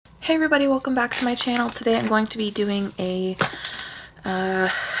Hey everybody, welcome back to my channel. Today I'm going to be doing a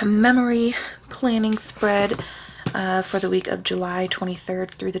memory planning spread for the week of July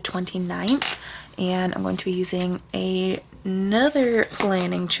 23rd through the 29th, and I'm going to be using another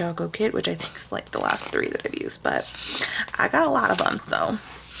planning choco kit, which I think is like the last three that I've used, but I got a lot of them. So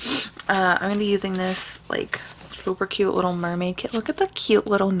I'm going to be using this like super cute little mermaid kit. Look at the cute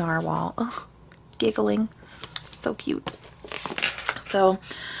little narwhal. Oh, giggling. So cute. So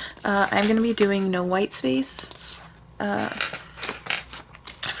I'm going to be doing no white space for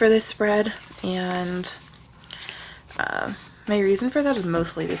this spread, and my reason for that is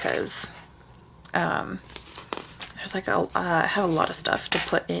mostly because there's like I have a lot of stuff to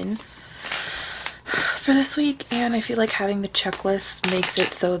put in for this week, and I feel like having the checklist makes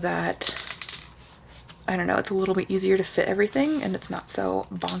it so that, I don't know, it's a little bit easier to fit everything and it's not so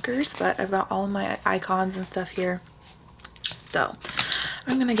bonkers. But I've got all of my icons and stuff here, so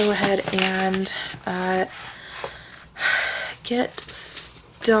I'm gonna go ahead and get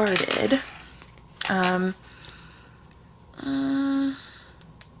started. I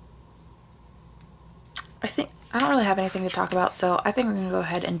think I don't really have anything to talk about, so I think I'm gonna go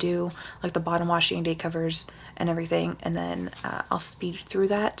ahead and do like the bottom washi and day covers and everything, and then I'll speed through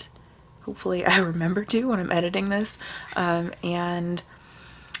that. Hopefully I remember to when I'm editing this, and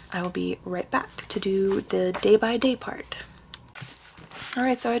I will be right back to do the day by day part.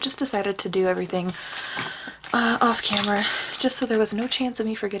 Alright, so I just decided to do everything off camera, just so there was no chance of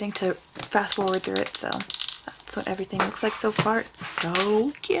me forgetting to fast forward through it. So that's what everything looks like so far. It's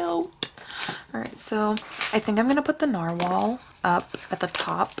so cute. Alright, so I think I'm going to put the narwhal up at the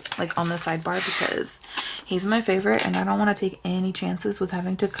top, like on the sidebar, because he's my favorite and I don't want to take any chances with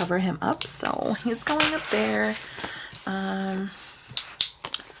having to cover him up, so he's going up there. I'll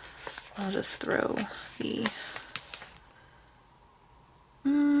just throw the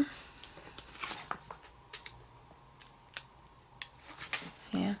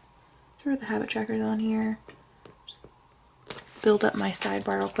yeah, throw the habit trackers on here. Just build up my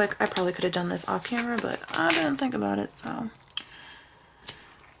sidebar real quick. I probably could have done this off camera, but I didn't think about it, so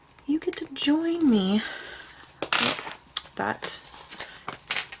you get to join me. Oh, that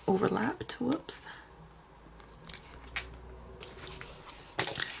overlapped. Whoops.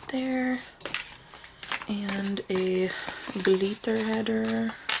 There. And a glitter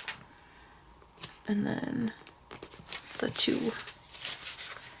header. And then the two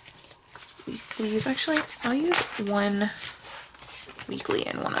weeklies. Actually, I'll use one weekly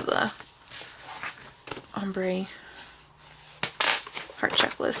in one of the ombre heart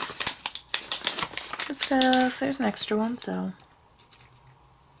checklists, just because there's an extra one. So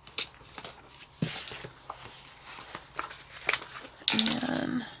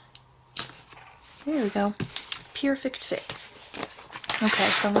and there we go, perfect fit. Okay,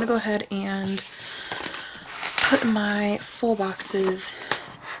 so I'm gonna go ahead and put my full boxes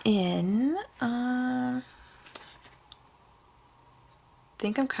in. I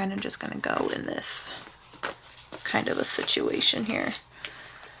think I'm kind of just gonna go in this kind of a situation here,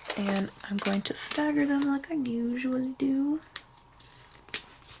 and I'm going to stagger them like I usually do,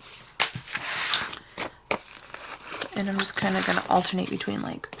 and I'm just kind of gonna alternate between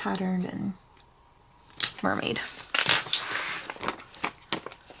like patterned and mermaid.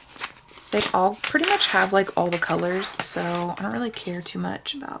 They all pretty much have like all the colors, so I don't really care too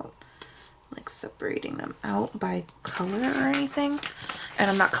much about like separating them out by color or anything. And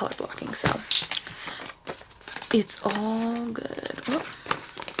I'm not color blocking, so it's all good. Whoop.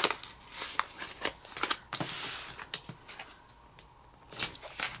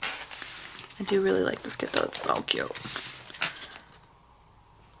 I do really like this kit though, it's so cute.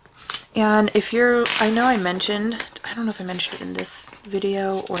 And if you're, I know I mentioned, I don't know if I mentioned it in this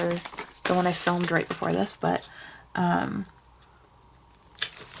video or the one I filmed right before this, but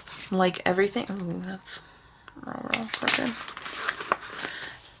like everything, ooh, that's real crooked.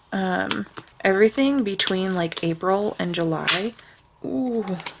 Everything between like April and July, ooh,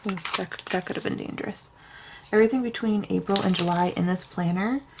 that could have been dangerous. Everything between April and July in this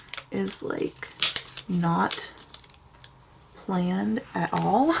planner is like not planned at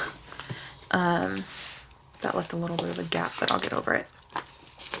all. That left a little bit of a gap, but I'll get over it.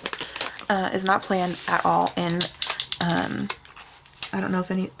 Is not planned at all, and I don't know if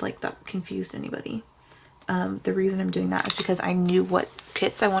that confused anybody. The reason I'm doing that is because I knew what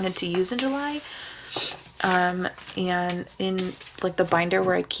kits I wanted to use in July, and in like the binder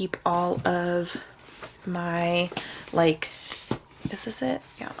where I keep all of my like, is this it?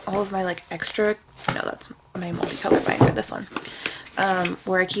 Yeah, all of my like extra, no, that's my multicolor binder, this one.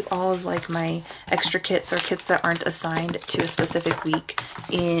 where I keep all of like my extra kits or kits that aren't assigned to a specific week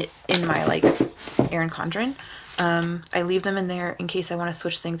in my like ERIN CONDREN. I leave them in there in case I want to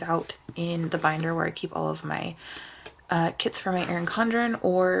switch things out in the binder where I keep all of my kits for my ERIN CONDREN,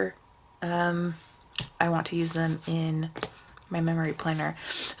 or I want to use them in my memory planner.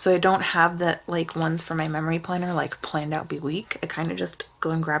 So I don't have the like ones for my memory planner like planned out by week. I kind of just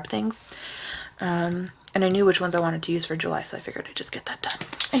go and grab things. And I knew which ones I wanted to use for July, so I figured I'd just get that done.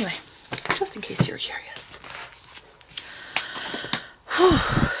 Anyway, just in case you were curious. Whew.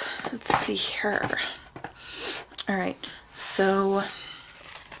 Let's see here. All right, so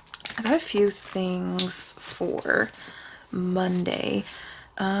I got a few things for Monday.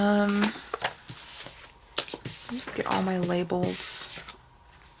 Just get all my labels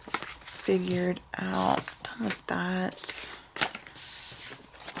figured out. Done with that.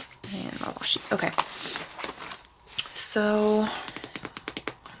 And my washi. Okay. So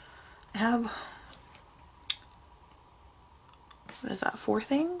I have, what is that, 4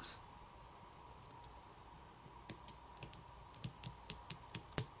 things?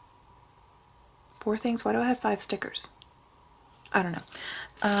 4 things? Why do I have 5 stickers? I don't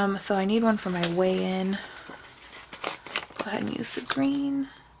know. So I need one for my weigh-in. Go ahead and use the green.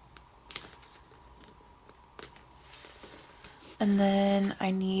 And then I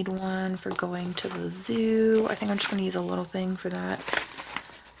need one for going to the zoo. I think I'm just going to use a little thing for that.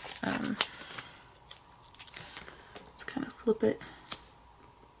 Just kind of flip it.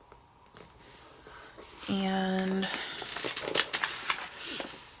 And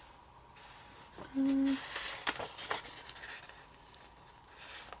I'm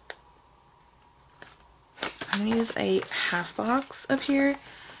going to use a half box up here.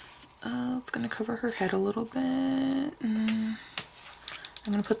 It's going to cover her head a little bit.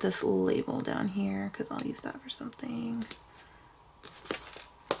 I'm going to put this label down here because I'll use that for something.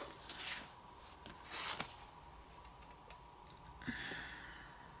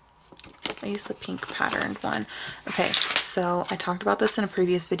 I use the pink patterned one. Okay, so I talked about this in a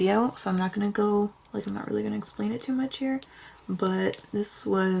previous video, so I'm not going to go, like, I'm not really going to explain it too much here. But this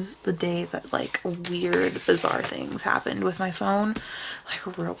was the day that like weird, bizarre things happened with my phone,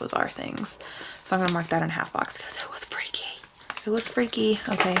 like real bizarre things. So I'm gonna mark that in half box because it was freaky. It was freaky.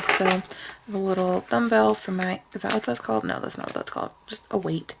 Okay, so I have a little dumbbell for my, is that what that's called? No, that's not what that's called. Just a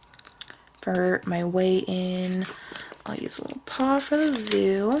weight for my weigh-in. I'll use a little paw for the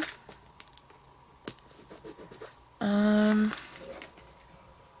zoo.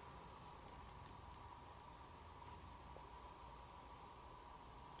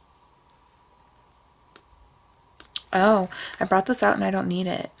 Oh, I brought this out and I don't need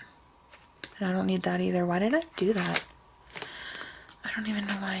it. And I don't need that either. Why did I do that? I don't even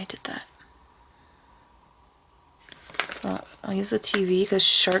know why I did that. Well, I'll use the TV because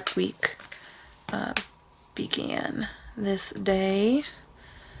Shark Week began this day.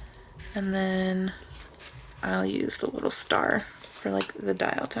 And then I'll use the little star for like the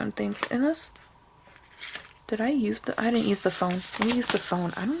dial tone thing. In this, did I use the, I didn't use the phone. Let me use the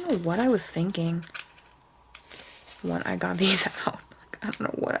phone. I don't know what I was thinking when I got these out. I don't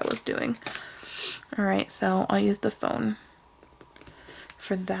know what I was doing. Alright, so I'll use the phone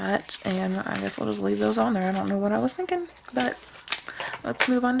for that, and I guess I'll just leave those on there. I don't know what I was thinking, but let's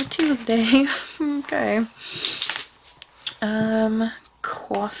move on to Tuesday. Okay.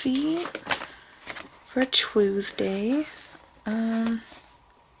 Coffee for Tuesday. Actually,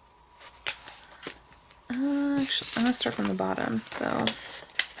 I'm gonna start from the bottom, so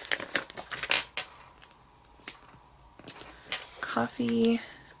coffee,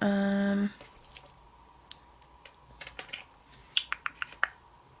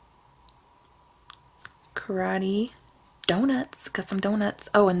 karate, donuts, got some donuts.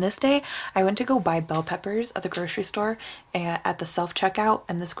 Oh, and this day I went to go buy bell peppers at the grocery store at the self-checkout,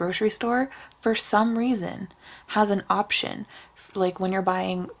 and this grocery store for some reason has an option, like when you're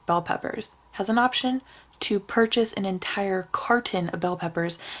buying bell peppers, has an option to purchase an entire carton of bell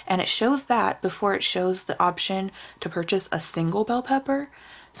peppers, and it shows that before it shows the option to purchase a single bell pepper.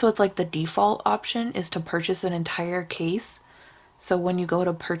 So it's like the default option is to purchase an entire case. So when you go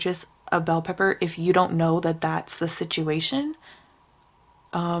to purchase a bell pepper, if you don't know that that's the situation,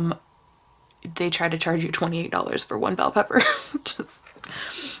 they try to charge you $28 for one bell pepper.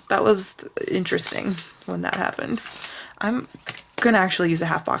 That was interesting when that happened. I'm gonna actually use a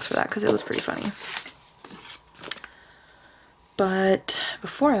half box for that because it was pretty funny. But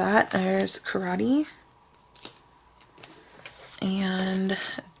before that, there's karate and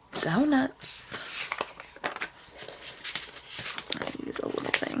donuts. I'll use a little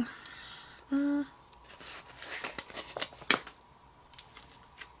thing.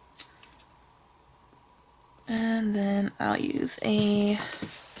 use a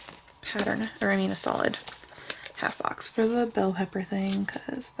pattern, or I mean a solid half box for the bell pepper thing,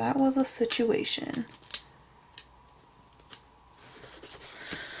 because that was a situation.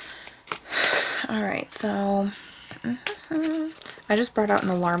 Alright, so I just brought out an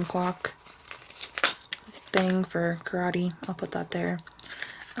alarm clock thing for karate. I'll put that there.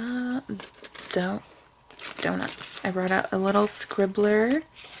 Donuts. I brought out a little scribbler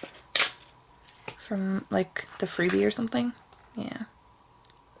from like the freebie or something. Yeah.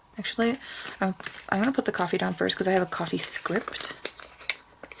 Actually, I'm gonna put the coffee down first because I have a coffee script.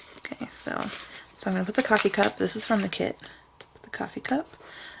 Okay, so I'm gonna put the coffee cup. This is from the kit. The coffee cup,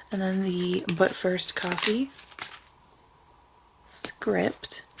 and then the But First Coffee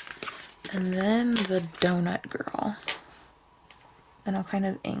script, and then the donut girl. And I'll kind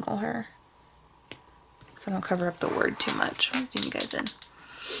of angle her so I don't cover up the word too much. I'll zoom you guys in.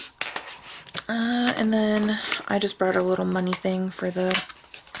 And then I just brought a little money thing for the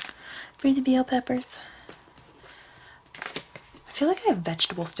bell peppers. I feel like I have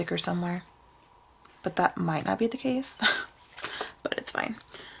vegetable stickers somewhere, but that might not be the case. But it's fine.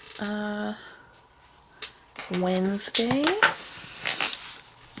 Wednesday.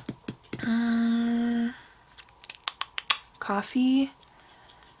 Coffee,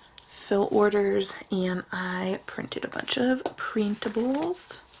 fill orders, and I printed a bunch of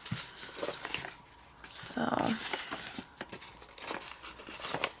printables. So,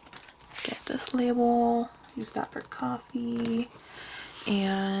 get this label, use that for coffee,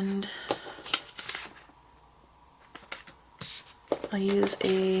 and I'll use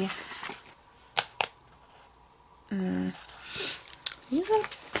a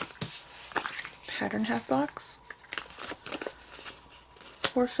pattern half box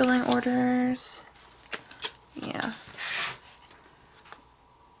for filling orders. Yeah.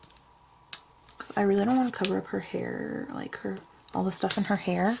 Because I really don't want to cover up her hair, like all the stuff in her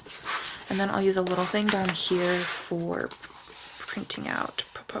hair. And then I'll use a little thing down here for printing out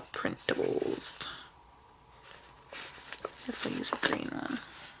printables. I guess I'll use a green one.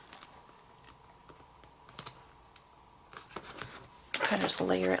 Kind of just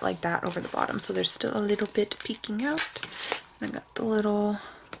layer it like that over the bottom so there's still a little bit peeking out. I got the little,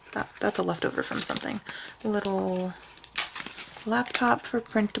 that's a leftover from something, a little laptop for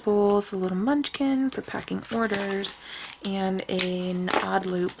printables, a little munchkin for packing orders, and an odd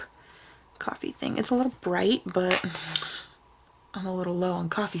loop coffee thing. It's a little bright, but I'm a little low on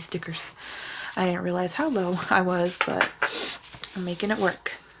coffee stickers. I didn't realize how low I was, but I'm making it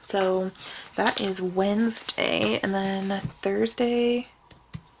work. So that is Wednesday, and then Thursday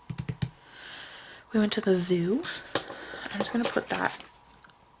we went to the zoo. I'm just going to put that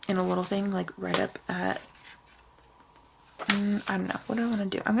in a little thing, like right up at, I don't know, what do I want to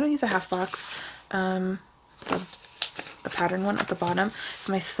do? I'm going to use a half box, the pattern one at the bottom.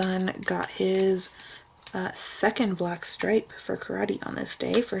 So my son got his second black stripe for karate on this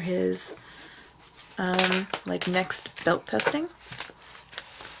day for his, like next belt testing.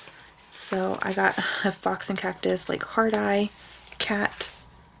 So I got a fox and cactus, like hard eye cat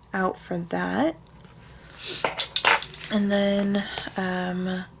out for that. And then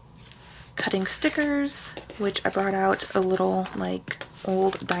cutting stickers, which I brought out a little like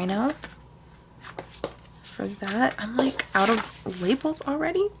old dino for that. I'm like out of labels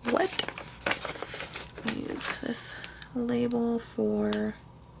already. What? I'll use this label for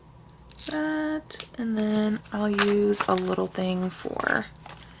that, and then I'll use a little thing for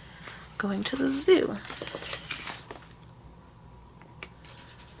going to the zoo.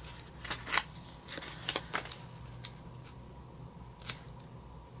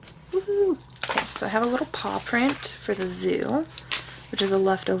 Woohoo! Okay, so I have a little paw print for the zoo, which is a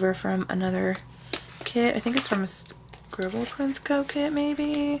leftover from another kit. I think it's from a Scribble Prince Co. kit,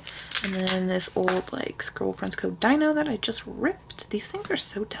 maybe. And then this old, like, Scribble Prince Co. dino that I just ripped. These things are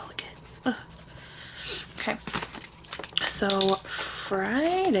so delicate. Ugh. Okay. So,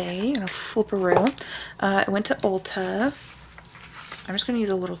 Friday, in a flipperoo, I went to Ulta. I'm just going to use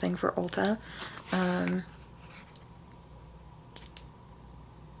a little thing for Ulta.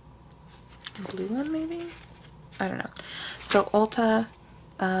 Blue one, maybe? I don't know. So, Ulta,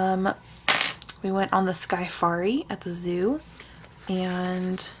 we went on the Skyfari at the zoo,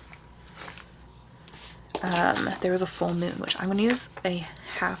 and there was a full moon, which I'm going to use a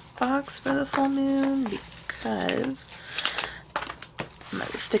half box for the full moon because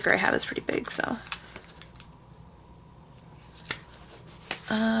the sticker I have is pretty big, so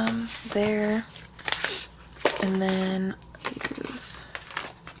there, and then use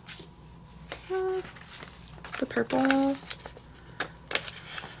the purple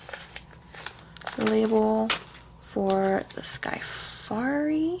label for the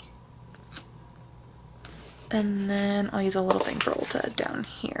Skyfari. And then I'll use a little thing for Ulta down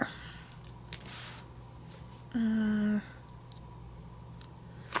here.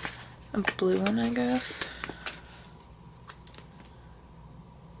 A blue one, I guess.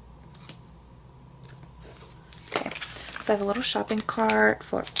 Okay, so I have a little shopping cart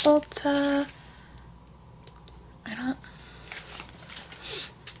for Ulta.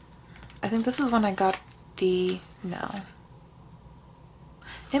 I think this is when I got the, no.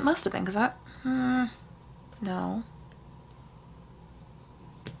 It must have been, because no.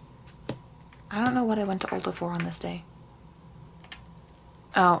 I don't know what I went to Ulta for on this day.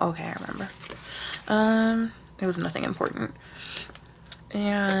 Oh, okay, I remember. It was nothing important.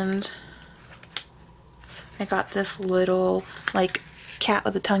 And I got this little, like, cat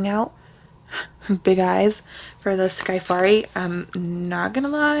with a tongue out, big eyes, for the Skyfari. I'm not gonna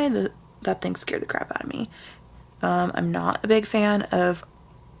lie, that thing scared the crap out of me. I'm not a big fan of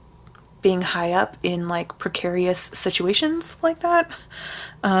being high up in, like, precarious situations like that.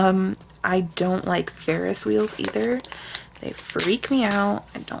 I don't like Ferris wheels either. They freak me out.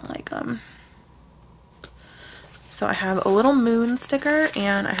 I don't like them. So I have a little moon sticker,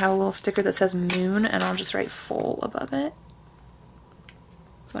 and I have a little sticker that says moon, and I'll just write full above it.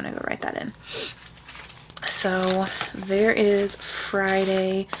 So I'm gonna go write that in. So there is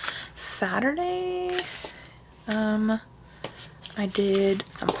Friday. Saturday, I did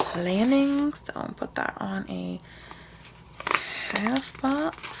some planning, so I'll put that on a half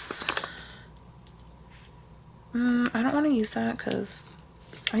box. I don't want to use that because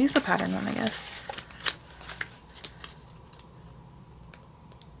I'll use the pattern one, I guess.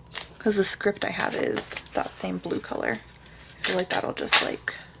 Because the script I have is that same blue color. I feel like that'll just,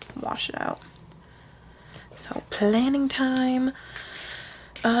 like, wash it out. So planning time,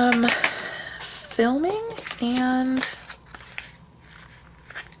 filming, and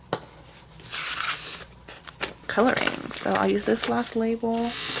coloring. So I'll use this last label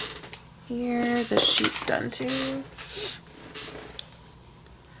here. The sheet's done too.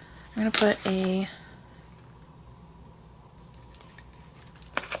 I'm gonna put a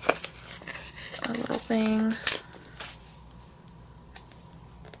little thing.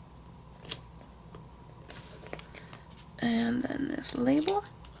 And then this label.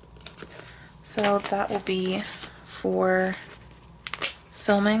 So that will be for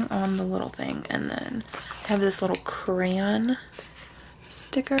filming on the little thing. And then I have this little crayon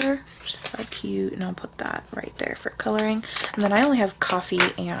sticker, which is so cute, and I'll put that right there for coloring. And then I only have coffee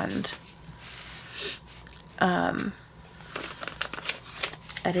and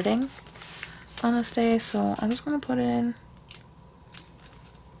editing on this day, so I'm just gonna put in,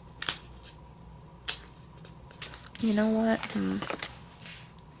 you know what, I'm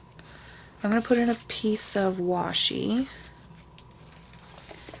gonna put in a piece of washi,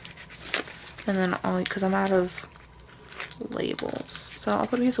 and then because I'm out of labels, so I'll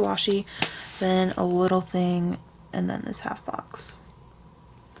put a piece of washi, then a little thing, and then this half box.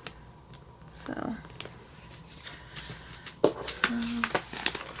 So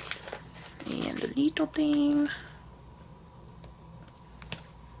and a little thing.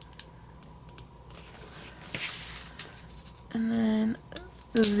 And then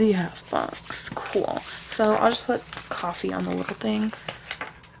the half box. Cool. So I'll just put coffee on the little thing.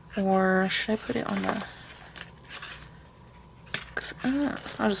 Or should I put it on the...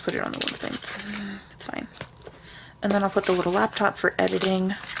 I'll just put it on the little thing. It's fine. And then I'll put the little laptop for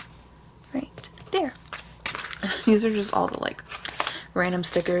editing right there. These are just all the, like, random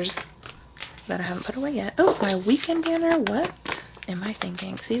stickers that I haven't put away yet. Oh, my weekend banner. What am I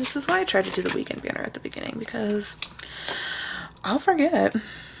thinking? See, this is why I tried to do the weekend banner at the beginning, because I'll forget.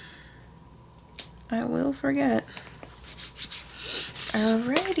 I will forget.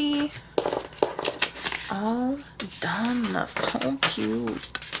 Alrighty. All done. That's so cute.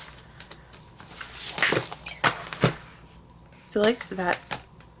 I feel like that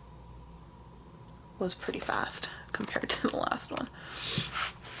was pretty fast compared to the last one.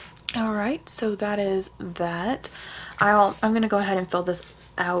 Alright, so that is that. I'm gonna go ahead and fill this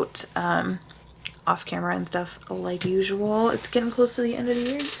out off camera and stuff like usual. It's getting close to the end of the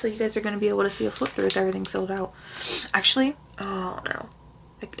year, so you guys are gonna be able to see a flip through with everything filled out. Actually, oh no,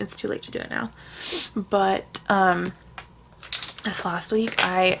 it's too late to do it now. But this last week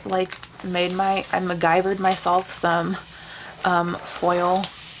I MacGyvered myself some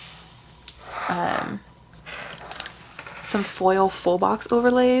foil full box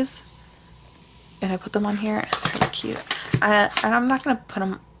overlays, and I put them on here, and it's really cute. And I'm not gonna put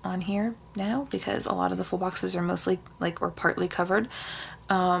them on here now because a lot of the full boxes are mostly like or partly covered.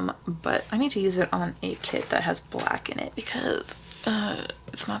 But I need to use it on a kit that has black in it because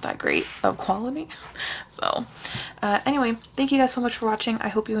it's not that great of quality. So anyway, thank you guys so much for watching. I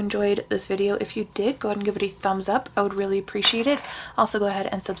hope you enjoyed this video. If you did, go ahead and give it a thumbs up. I would really appreciate it. Also, go ahead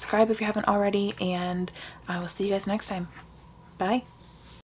and subscribe if you haven't already, and I will see you guys next time. Bye.